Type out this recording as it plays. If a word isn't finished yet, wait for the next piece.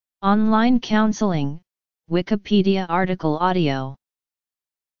Online counseling, Wikipedia article audio.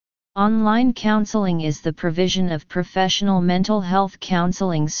 Online counseling is the provision of professional mental health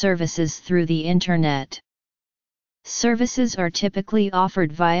counseling services through the Internet. Services are typically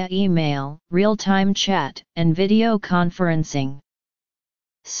offered via email, real-time chat, and video conferencing.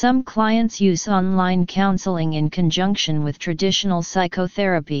 Some clients use online counseling in conjunction with traditional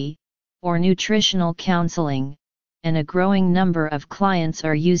psychotherapy, or nutritional counseling, and a growing number of clients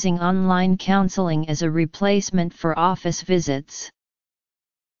are using online counseling as a replacement for office visits.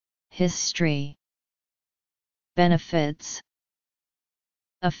 History. Benefits.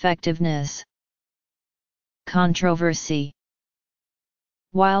 Effectiveness. Controversy.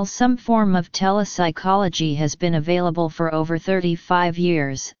 While some form of telepsychology has been available for over 35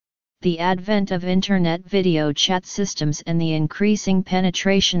 years, the advent of Internet video chat systems and the increasing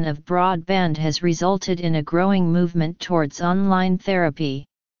penetration of broadband has resulted in a growing movement towards online therapy.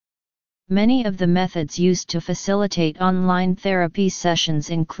 Many of the methods used to facilitate online therapy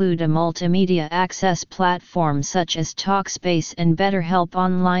sessions include a multimedia access platform such as Talkspace and BetterHelp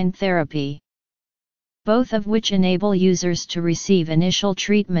Online Therapy, both of which enable users to receive initial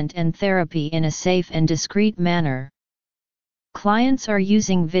treatment and therapy in a safe and discreet manner. Clients are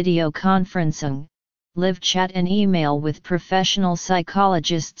using video conferencing, live chat and email with professional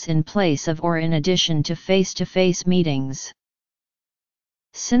psychologists in place of or in addition to face-to-face meetings.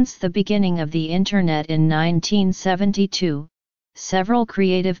 Since the beginning of the Internet in 1972, several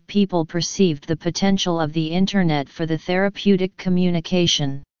creative people perceived the potential of the Internet for the therapeutic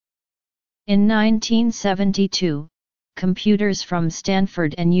communication. In 1972, computers from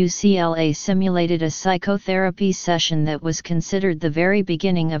Stanford and UCLA simulated a psychotherapy session that was considered the very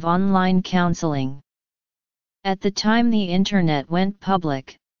beginning of online counseling. At the time the Internet went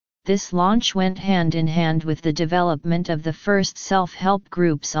public, this launch went hand in hand with the development of the first self-help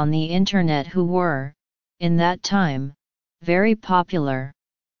groups on the Internet who were, in that time, very popular.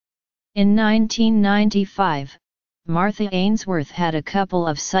 In 1995, Martha Ainsworth had a couple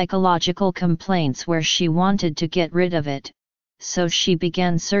of psychological complaints where she wanted to get rid of it, so she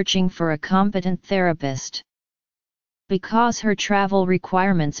began searching for a competent therapist. Because her travel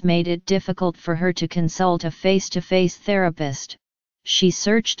requirements made it difficult for her to consult a face-to-face therapist, she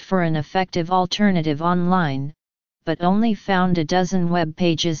searched for an effective alternative online, but only found a dozen web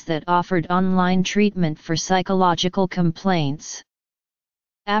pages that offered online treatment for psychological complaints.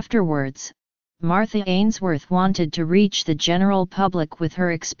 Afterwards, Martha Ainsworth wanted to reach the general public with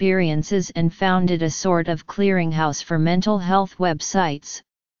her experiences and founded a sort of clearinghouse for mental health websites,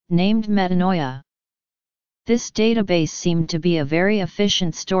 named Metanoia. This database seemed to be a very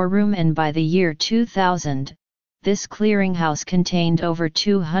efficient storeroom, and by the year 2000, this clearinghouse contained over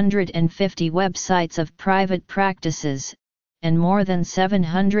 250 websites of private practices, and more than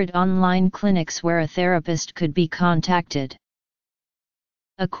 700 online clinics where a therapist could be contacted.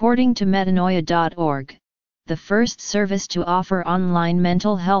 According to metanoia.org, the first service to offer online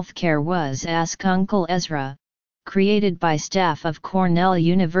mental health care was Ask Uncle Ezra, created by staff of Cornell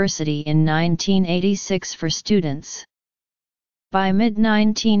University in 1986 for students. By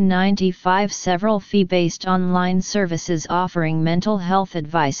mid-1995, several fee-based online services offering mental health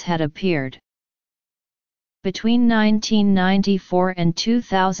advice had appeared. Between 1994 and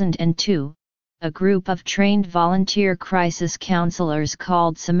 2002, a group of trained volunteer crisis counselors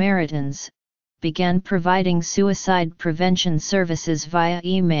called Samaritans began providing suicide prevention services via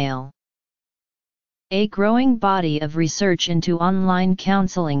email. A growing body of research into online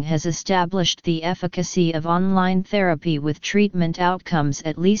counseling has established the efficacy of online therapy with treatment outcomes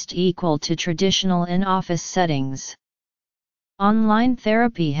at least equal to traditional in-office settings. Online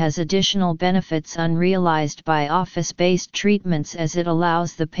therapy has additional benefits unrealized by office-based treatments, as it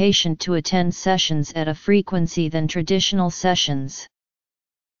allows the patient to attend sessions at a frequency than traditional sessions.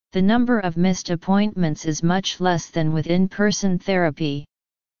 The number of missed appointments is much less than with in-person therapy.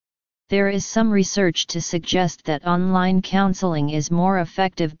 There is some research to suggest that online counseling is more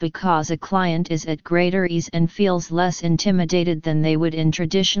effective because a client is at greater ease and feels less intimidated than they would in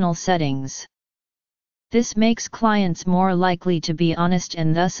traditional settings. This makes clients more likely to be honest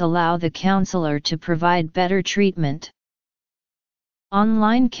and thus allow the counselor to provide better treatment.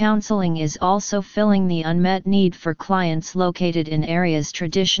 Online counseling is also filling the unmet need for clients located in areas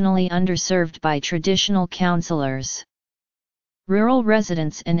traditionally underserved by traditional counselors. Rural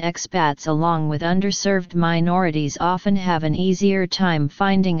residents and expats, along with underserved minorities, often have an easier time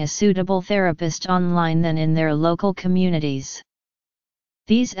finding a suitable therapist online than in their local communities.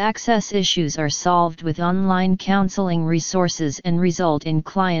 These access issues are solved with online counseling resources and result in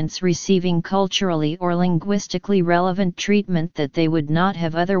clients receiving culturally or linguistically relevant treatment that they would not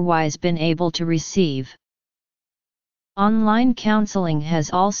have otherwise been able to receive. Online counseling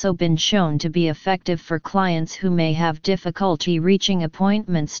has also been shown to be effective for clients who may have difficulty reaching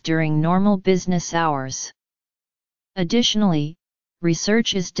appointments during normal business hours. Additionally,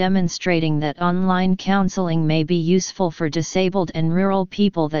 research is demonstrating that online counseling may be useful for disabled and rural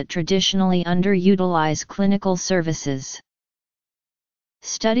people that traditionally underutilize clinical services.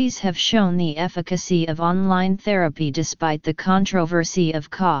 Studies have shown the efficacy of online therapy despite the controversy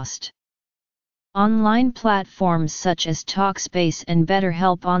of cost. Online platforms such as Talkspace and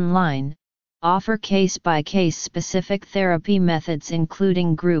BetterHelp Online offer case-by-case specific therapy methods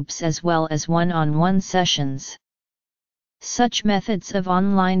including groups as well as one-on-one sessions. Such methods of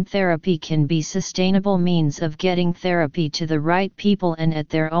online therapy can be sustainable means of getting therapy to the right people and at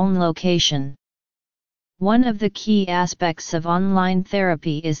their own location. One of the key aspects of online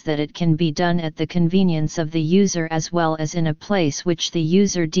therapy is that it can be done at the convenience of the user as well as in a place which the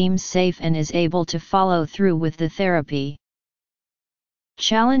user deems safe and is able to follow through with the therapy.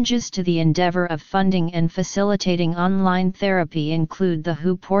 Challenges to the endeavor of funding and facilitating online therapy include the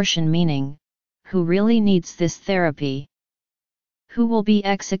who portion, meaning, who really needs this therapy? Who will be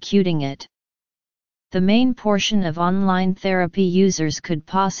executing it? The main portion of online therapy users could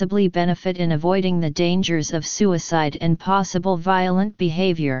possibly benefit in avoiding the dangers of suicide and possible violent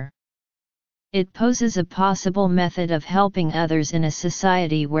behavior. It poses a possible method of helping others in a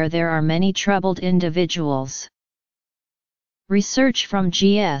society where there are many troubled individuals. Research from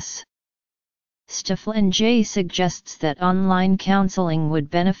G.S. Stiefel and J. suggests that online counseling would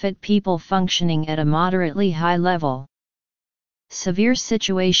benefit people functioning at a moderately high level. Severe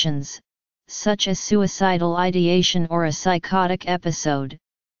situations, such as suicidal ideation or a psychotic episode,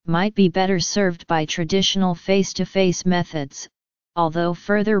 might be better served by traditional face-to-face methods, although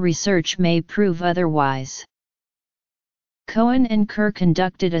further research may prove otherwise. Cohen and Kerr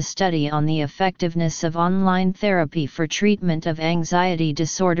conducted a study on the effectiveness of online therapy for treatment of anxiety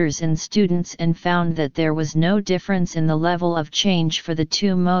disorders in students and found that there was no difference in the level of change for the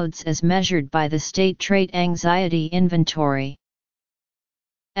two modes as measured by the State Trait Anxiety Inventory.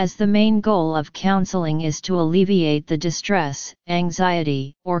 As the main goal of counseling is to alleviate the distress,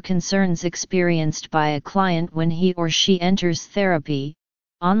 anxiety, or concerns experienced by a client when he or she enters therapy,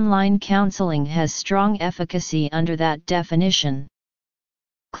 online counseling has strong efficacy under that definition.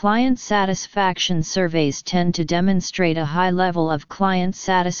 Client satisfaction surveys tend to demonstrate a high level of client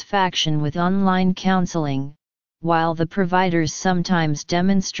satisfaction with online counseling, while the providers sometimes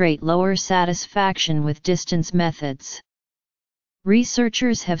demonstrate lower satisfaction with distance methods.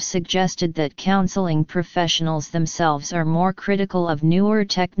 Researchers have suggested that counseling professionals themselves are more critical of newer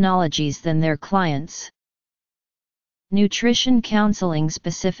technologies than their clients. Nutrition counseling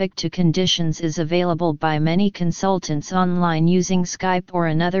specific to conditions is available by many consultants online using Skype or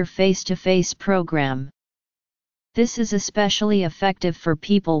another face-to-face program. This is especially effective for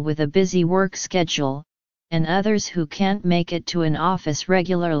people with a busy work schedule, and others who can't make it to an office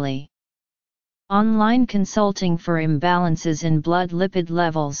regularly. Online consulting for imbalances in blood lipid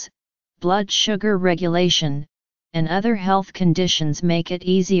levels, blood sugar regulation, and other health conditions make it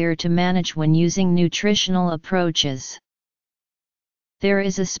easier to manage when using nutritional approaches. There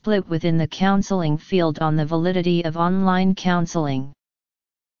is a split within the counseling field on the validity of online counseling.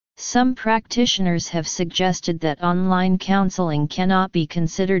 Some practitioners have suggested that online counseling cannot be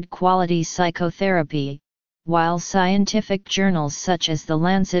considered quality psychotherapy, while scientific journals such as The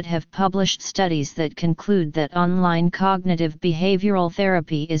Lancet have published studies that conclude that online cognitive behavioral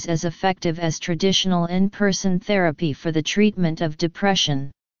therapy is as effective as traditional in-person therapy for the treatment of depression.